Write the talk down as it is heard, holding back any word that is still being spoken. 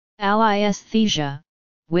Alliesthesia,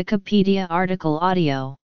 Wikipedia article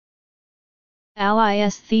audio.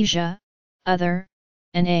 Alliesthesia, other,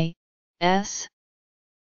 N-A-S.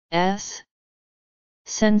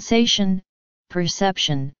 Sensation,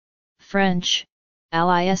 perception, French,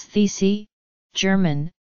 Alliesthesie,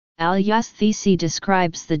 German, Alliesthesie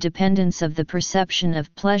describes the dependence of the perception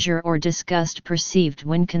of pleasure or disgust perceived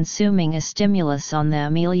when consuming a stimulus on the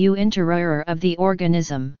milieu intérieur of the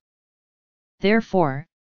organism. Therefore,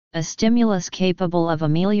 a stimulus capable of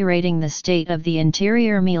ameliorating the state of the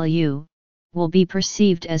interior milieu will be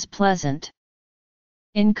perceived as pleasant.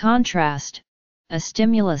 In contrast, a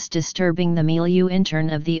stimulus disturbing the milieu interne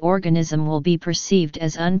of the organism will be perceived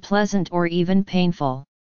as unpleasant or even painful.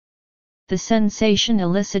 The sensation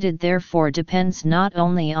elicited therefore depends not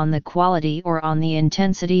only on the quality or on the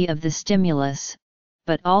intensity of the stimulus,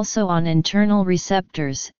 but also on internal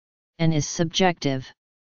receptors, and is subjective.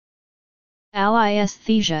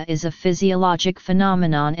 Alliesthesia is a physiologic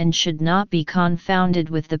phenomenon and should not be confounded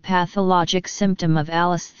with the pathologic symptom of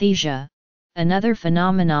alliesthesia, another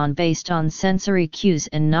phenomenon based on sensory cues,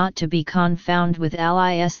 and not to be confounded with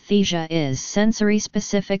alliesthesia is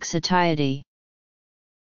sensory-specific satiety.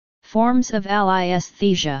 Forms of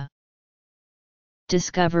alliesthesia.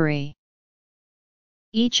 Discovery.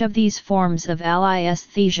 Each of these forms of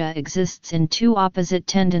alliesthesia exists in two opposite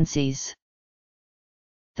tendencies.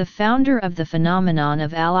 The founder of the phenomenon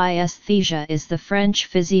of alliesthesia is the French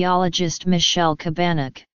physiologist Michel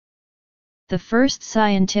Cabanec. The first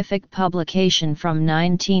scientific publication from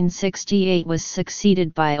 1968 was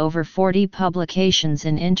succeeded by over 40 publications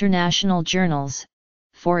in international journals,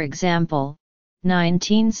 for example,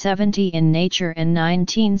 1970 in Nature and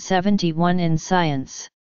 1971 in Science.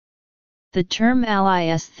 The term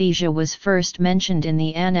alliesthesia was first mentioned in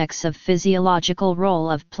the Annex of Physiological Role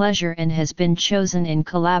of Pleasure and has been chosen in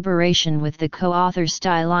collaboration with the co-author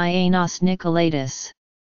Stylianos Nikolaidis.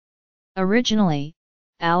 Originally,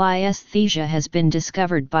 alliesthesia has been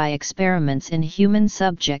discovered by experiments in human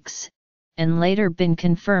subjects, and later been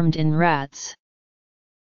confirmed in rats.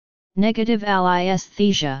 Negative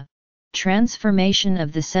alliesthesia, transformation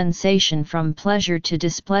of the sensation from pleasure to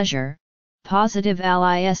displeasure. Positive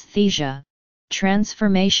alliesthesia,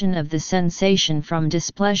 transformation of the sensation from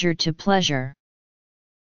displeasure to pleasure.